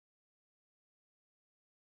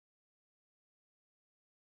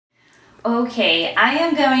Okay, I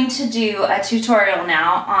am going to do a tutorial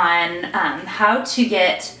now on how to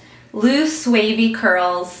get loose wavy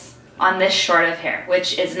curls on this short of hair,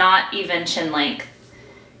 which is not even chin length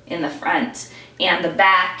in the front, and the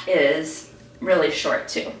back is really short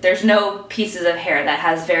too. There's no pieces of hair that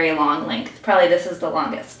has very long length. Probably this is the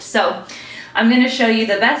longest. So I'm going to show you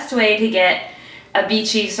the best way to get a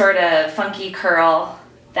beachy sort of funky curl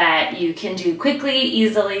that you can do quickly,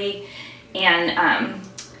 easily, and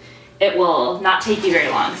it will not take you very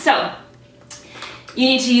long. So you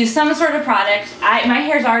need to use some sort of product. My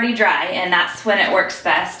hair's already dry, and that's when it works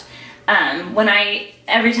best.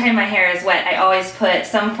 Every time my hair is wet, I always put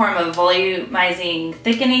some form of volumizing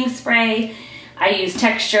thickening spray. I use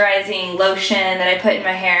texturizing lotion that I put in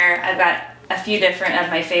my hair. I've got a few different of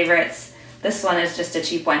my favorites. This one is just a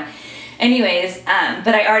cheap one. Anyways,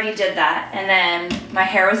 but I already did that, and then my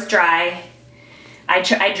hair was dry. I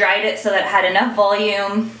dried it so that it had enough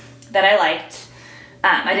volume that I liked.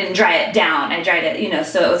 I didn't dry it down. I dried it,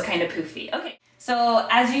 so it was kind of poofy. Okay. So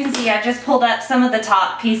as you can see, I just pulled up some of the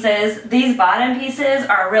top pieces. These bottom pieces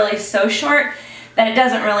are really so short that it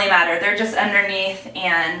doesn't really matter. They're just underneath,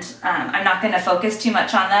 and I'm not going to focus too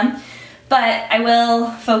much on them, but I will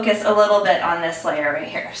focus a little bit on this layer right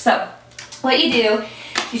here. So what you do,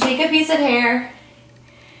 you take a piece of hair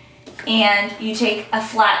and you take a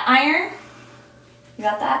flat iron. You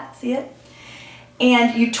got that? See it?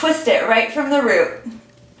 And you twist it right from the root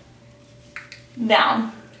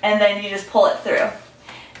down, and then you just pull it through,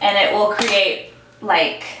 and it will create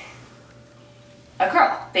like a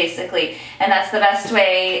curl basically, and that's the best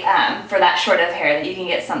way for that short of hair that you can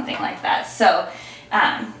get something like that. So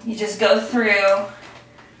you just go through,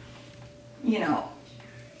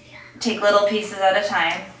 take little pieces at a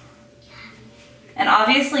time. And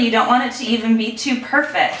obviously you don't want it to even be too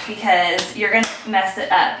perfect because you're going to mess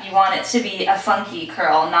it up. You want it to be a funky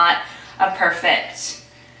curl, not a perfect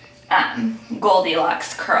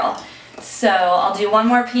Goldilocks curl. So I'll do one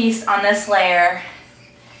more piece on this layer,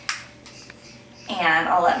 and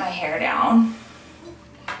I'll let my hair down.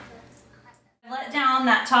 Let down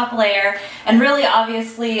that top layer, and really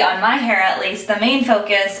obviously on my hair at least, the main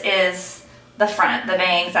focus is the front, the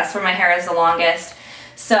bangs. That's where my hair is the longest.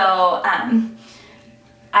 So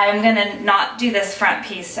I'm gonna not do this front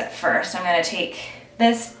piece at first. I'm gonna take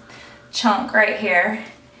this chunk right here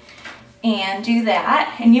and do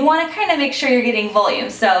that. And you wanna kind of make sure you're getting volume.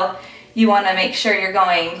 So you wanna make sure you're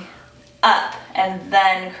going up and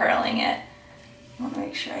then curling it. I wanna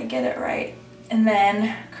make sure I get it right. And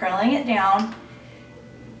then curling it down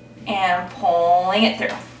and pulling it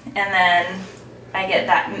through. And then I get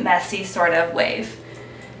that messy sort of wave.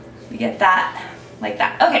 You get that like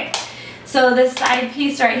that. Okay. So this side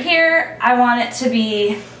piece right here, I want it to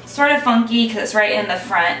be sort of funky because it's right in the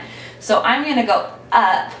front. So I'm going to go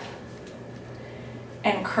up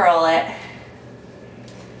and curl it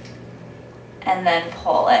and then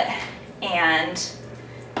pull it. And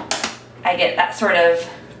I get that sort of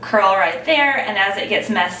curl right there, and as it gets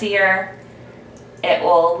messier, it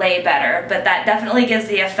will lay better. But that definitely gives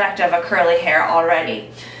the effect of a curly hair already.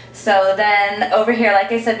 So then over here,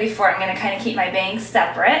 like I said before, I'm going to kind of keep my bangs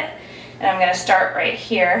separate. And I'm going to start right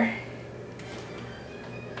here.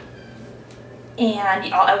 And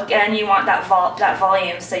again, you want that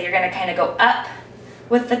volume, so you're going to kind of go up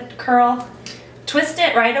with the curl, twist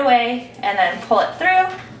it right away, and then pull it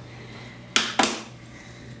through.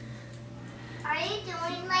 Are you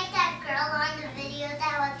doing like that girl on the video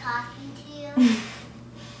that was talking to you?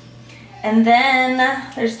 And then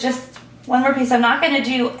there's just one more piece. I'm not going to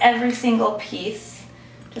do every single piece,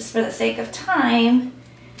 just for the sake of time.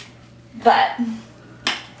 But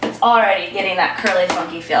it's already getting that curly,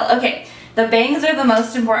 funky feel. Okay, the bangs are the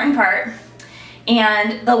most important part.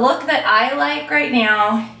 And the look that I like right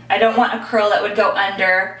now, I don't want a curl that would go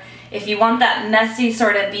under. If you want that messy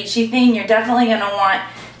sort of beachy thing, you're definitely going to want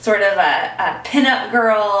sort of a pinup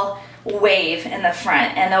girl wave in the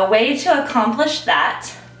front. And the way to accomplish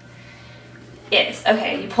that is,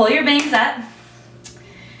 okay, you pull your bangs up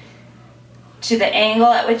to the angle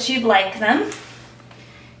at which you'd like them.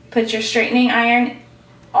 Put your straightening iron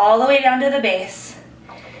all the way down to the base,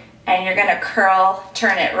 and you're going to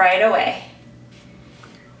turn it right away,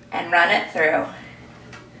 and run it through.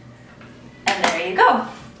 And there you go.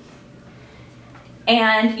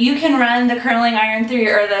 And you can run the curling iron through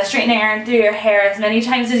or the straightening iron through your hair as many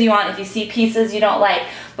times as you want if you see pieces you don't like.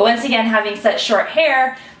 But once again, having such short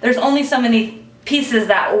hair, there's only so many pieces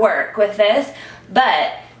that work with this.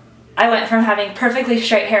 But I went from having perfectly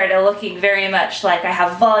straight hair to looking very much like I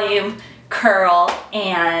have volume, curl,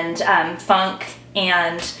 and funk,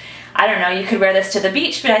 and I don't know, you could wear this to the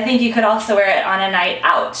beach, but I think you could also wear it on a night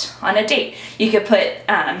out, on a date. You could put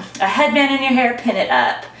a headband in your hair, pin it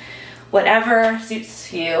up, whatever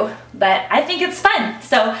suits you, but I think it's fun.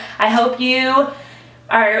 So I hope you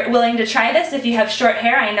are willing to try this if you have short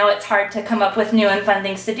hair. I know it's hard to come up with new and fun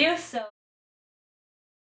things to do, so.